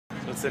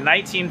It's a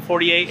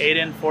 1948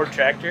 8-in Ford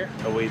tractor.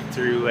 So we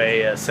threw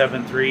a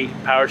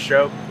 7.3 Power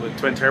Stroke with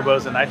twin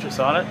turbos and nitrous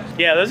on it.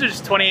 Yeah, those are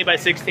just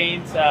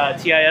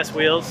 28x16s TIS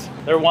wheels.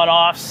 They're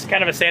one-offs,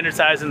 kind of a standard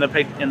size in the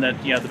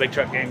the big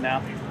truck game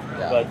now.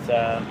 Yeah.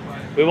 But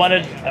we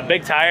wanted a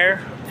big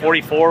tire.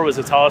 44 was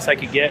the tallest I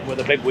could get with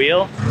a big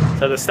wheel.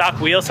 So the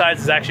stock wheel size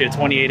is actually a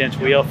 28-inch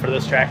wheel for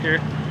this tractor,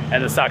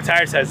 and the stock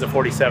tire size is a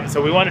 47.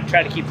 So we wanted to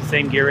try to keep the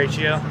same gear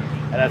ratio,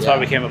 and that's why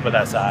we came up with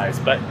that size.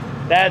 But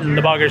that and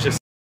the bogger's just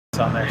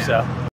on there, so.